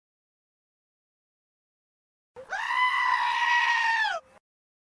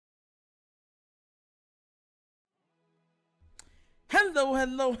Hello,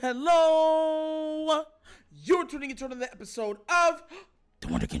 hello, hello. You're tuning into another episode of The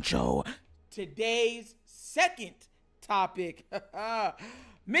Wunderkind Show. Today's second topic,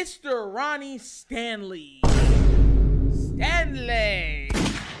 Mr. Ronnie Stanley.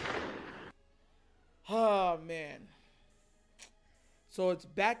 Oh, man. So it's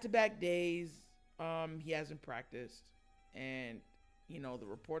back-to-back days. He hasn't practiced. And, you know, the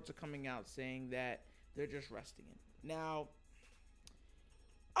reports are coming out saying that they're just resting him. Now,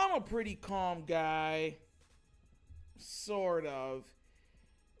 I'm a pretty calm guy, sort of,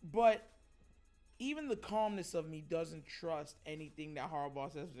 but even the calmness of me doesn't trust anything that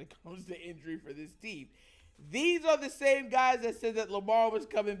Harbaugh says when it comes to injury for this team. These are the same guys that said that Lamar was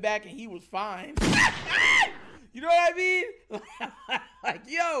coming back and he was fine. You know what I mean? Like,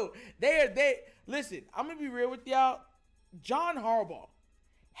 yo, listen, I'm going to be real with y'all. John Harbaugh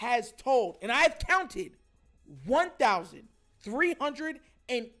has told, and I've counted,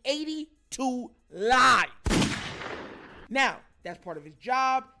 1,382 lies. Now, that's part of his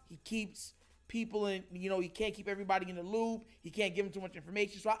job. He keeps people in, he can't keep everybody in the loop. He can't give them too much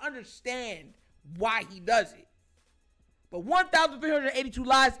information. So I understand why he does it. But 1,382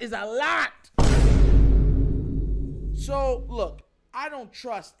 lies is a lot. So, look, I don't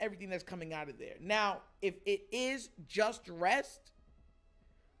trust everything that's coming out of there. Now, if it is just rest,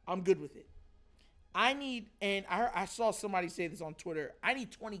 I'm good with it. I saw somebody say this on Twitter, I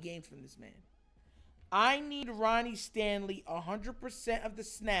need 20 games from this man. I need Ronnie Stanley 100% of the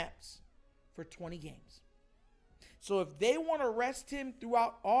snaps for 20 games. So if they want to rest him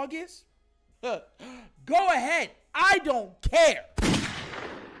throughout August, go ahead. I don't care.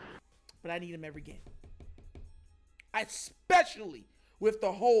 But I need him every game. Especially with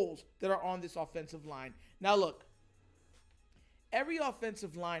the holes that are on this offensive line. Now look, every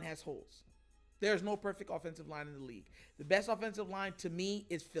offensive line has holes. There's no perfect offensive line in the league. The best offensive line to me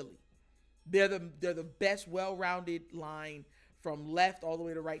is Philly. They're the best well-rounded line from left all the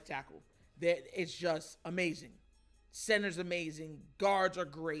way to right tackle. It's just amazing. Center's amazing. Guards are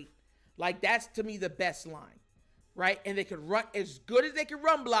great. Like, that's to me the best line, right? And they can run as good as they can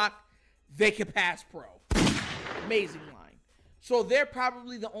run block. They can pass pro. Amazing line. So they're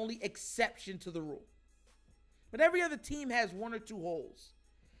probably the only exception to the rule. But every other team has one or two holes.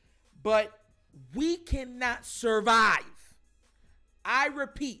 But we cannot survive. I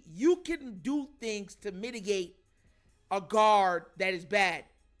repeat, you can do things to mitigate a guard that is bad,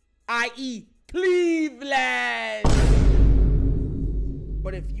 i.e. Cleveland.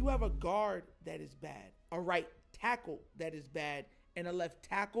 But if you have a guard that is bad, a right tackle that is bad, and a left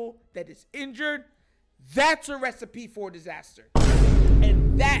tackle that is injured, that's a recipe for disaster.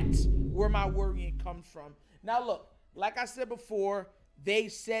 And that's where my worrying comes from. Now, look, like I said before, they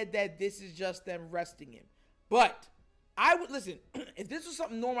said that this is just them resting him. But I would, listen, if this was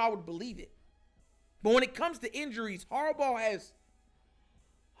something normal, I would believe it. But when it comes to injuries, Harbaugh has,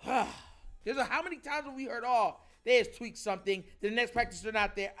 how many times have we heard, they just tweaked something. The next practice, they're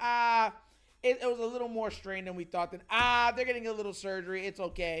not there. It was a little more strained than we thought. They're getting a little surgery. It's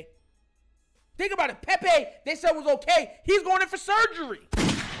okay. Think about it. Pepe, they said was okay. He's going in for surgery.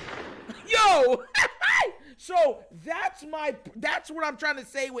 Yo. So that's what I'm trying to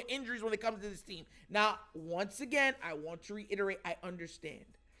say with injuries when it comes to this team. Now, once again, I want to reiterate, I understand.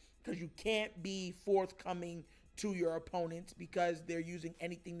 Because you can't be forthcoming to your opponents because they're using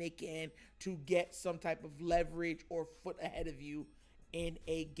anything they can to get some type of leverage or foot ahead of you in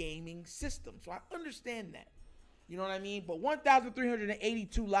a gaming system. So I understand that. You know what I mean? But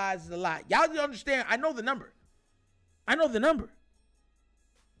 1,382 lies is a lot. Y'all understand? I know the number.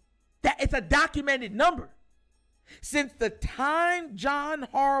 That it's a documented number. Since the time John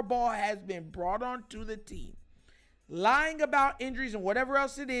Harbaugh has been brought onto the team, lying about injuries and whatever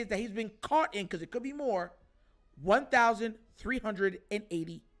else it is that he's been caught in, because it could be more,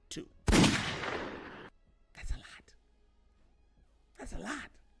 1,382. That's a lot.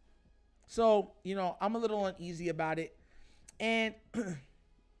 So, I'm a little uneasy about it. And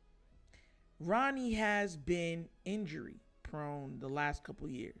Ronnie has been injury prone the last couple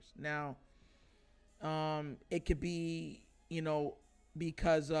years. Now, it could be,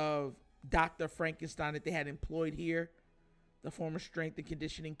 because of Dr. Frankenstein that they had employed here, the former strength and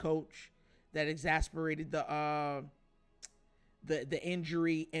conditioning coach that exasperated the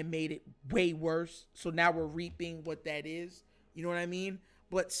injury and made it way worse. So now we're reaping what that is. You know what I mean?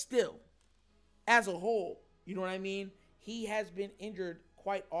 But still, as a whole, you know what I mean? He has been injured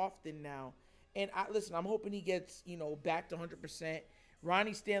quite often now. And I'm hoping he gets, back to 100%.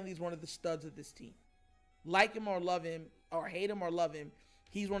 Ronnie Stanley is one of the studs of this team. Like him or love him, or hate him or love him,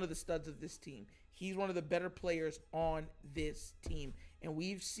 he's one of the studs of this team. He's one of the better players on this team. And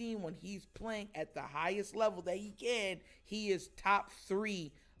we've seen when he's playing at the highest level that he can, he is top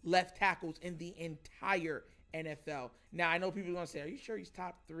 3 left tackles in the entire NFL. Now, I know people are going to say, are you sure he's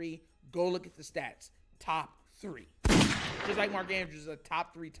top 3? Go look at the stats. Top 3. Just like Mark Andrews is a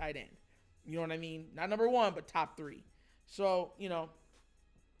top 3 tight end. You know what I mean? Not number 1, but top 3. So, you know,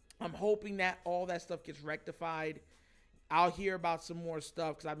 I'm hoping that all that stuff gets rectified. I'll hear about some more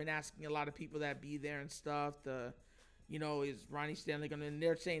stuff because I've been asking a lot of people that be there and stuff. You know, is Ronnie Stanley gonna? And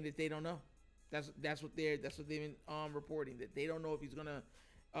they're saying that they don't know. That's what they've been reporting, that they don't know if he's gonna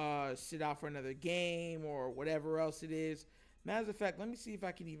sit out for another game or whatever else it is. Matter of fact, let me see if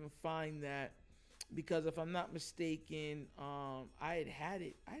I can even find that, because if I'm not mistaken, I had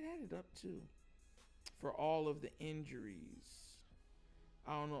it up too for all of the injuries.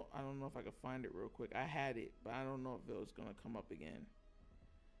 I don't know if I can find it real quick. I had it, but I don't know if it was gonna come up again.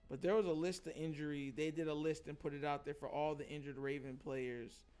 But there was a list of injury. They did a list and put it out there for all the injured Raven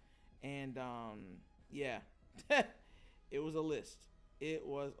players. And, yeah, it was a list. It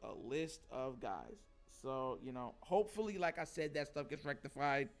was a list of guys. So, you know, hopefully, like I said, that stuff gets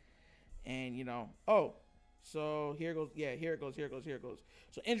rectified. And, you know, so here it goes. Yeah, here it goes.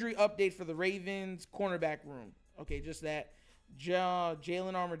 So injury update for the Ravens cornerback room. Okay, just that.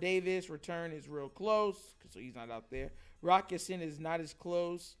 Jalen Armour-Davis return is real close, so he's not out there. Rock Ya-Sin is not as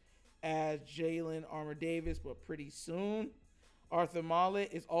close as Jalen Armour-Davis, but pretty soon. Arthur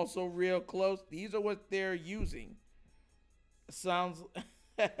Mollett is also real close. These are what they're using. Sounds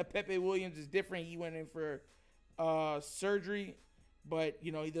Pepe Williams is different. He went in for surgery, but,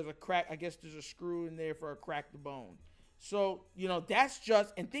 you know, there's a crack. I guess there's a screw in there for a cracked bone. So, you know, that's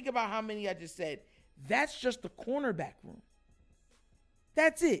just, and think about how many I just said. That's just the cornerback room.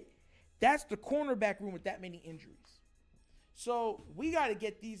 That's it. That's the cornerback room with that many injuries. So we got to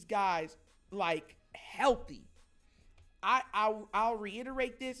get these guys, like, healthy. I'll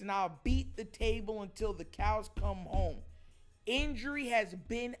reiterate this, and I'll beat the table until the cows come home. Injury has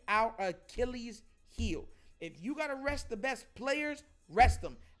been our Achilles heel. If you got to rest the best players, rest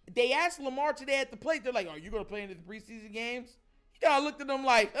them. They asked Lamar today at the plate. They're like, are you going to play into the preseason games? You know, I looked at them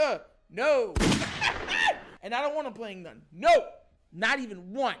like, no. And I don't want him playing none. No. Not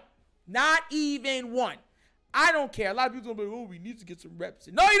even one. Not even one. I don't care. A lot of people going to be like, oh, we need to get some reps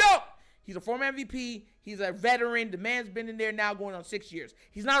in. No, you don't. He's a former MVP. He's a veteran. The man's been in there now going on 6 years.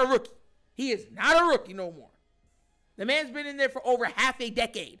 He's not a rookie. He is not a rookie no more. The man's been in there for over half a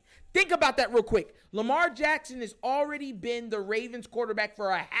decade. Think about that real quick. Lamar Jackson has already been the Ravens quarterback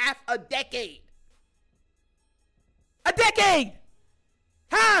for a half a decade. A decade.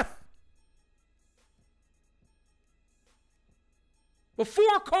 Half.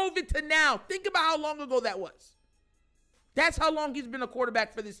 Before COVID to now, think about how long ago that was. That's how long he's been a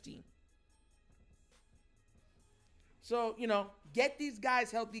quarterback for this team. So, you know, get these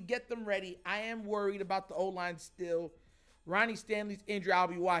guys healthy, get them ready. I am worried about the O-line still. Ronnie Stanley's injury, I'll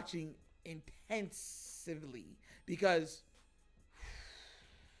be watching intensively because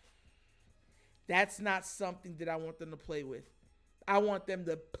that's not something that I want them to play with. I want them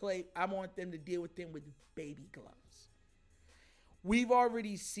to deal with him with baby gloves. We've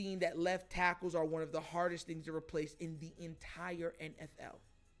already seen that left tackles are one of the hardest things to replace in the entire NFL.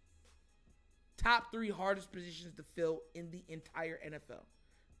 Top 3 hardest positions to fill in the entire NFL.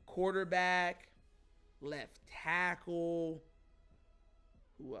 Quarterback, left tackle.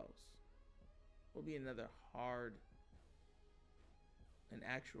 Who else? Will be another an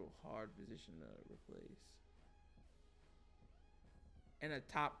actual hard position to replace. And a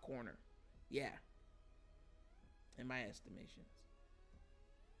top corner. Yeah. In my estimations.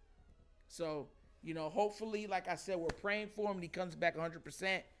 So, you know, hopefully, like I said, we're praying for him and he comes back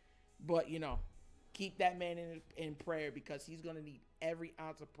 100%. But, you know, keep that man in prayer because he's going to need every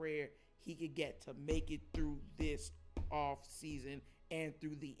ounce of prayer he could get to make it through this off season and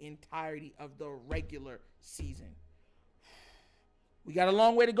through the entirety of the regular season. We got a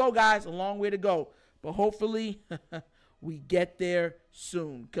long way to go, guys. A long way to go. But hopefully we get there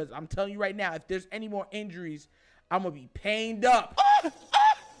soon. Because I'm telling you right now, if there's any more injuries, I'm going to be pained up.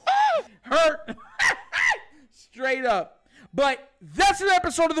 Hurt. Straight up. But that's an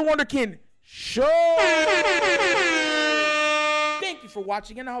episode of The Wunderkind Show. Thank you for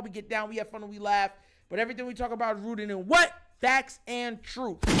watching. And I hope we get down. We have fun and we laugh. But everything we talk about is rooted in what? Facts and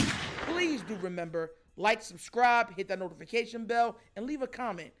truth. Please do remember, like, subscribe, hit that notification bell, and leave a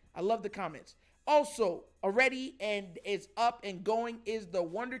comment. I love the comments. Also, already and is up and going is the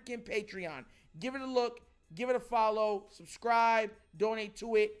Wunderkind Patreon. Give it a look. Give it a follow. Subscribe. Donate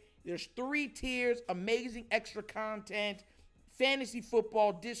to it. There's 3 tiers. Amazing extra content. fantasy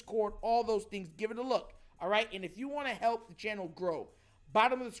football, Discord, all those things. Give it a look. All right. And if you want to help the channel grow,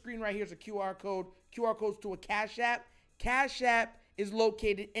 bottom of the screen right here is a QR code. QR code's to a Cash App. Cash App is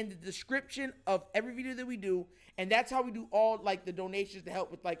located in the description of every video that we do. And that's how we do all like the donations to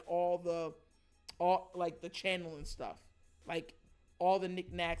help with like all the channel and stuff. Like all the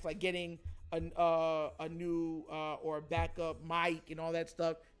knickknacks, like getting a new or a backup mic and all that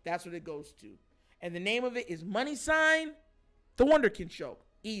stuff. That's what it goes to. And the name of it is The Wunderkind Show.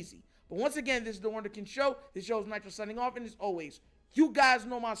 Easy. But once again, this is The Wunderkind Show. This show is Nitro signing off. And as always, you guys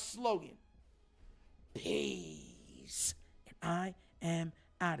know my slogan. Peace. And I am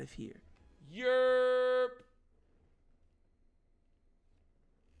out of here. You're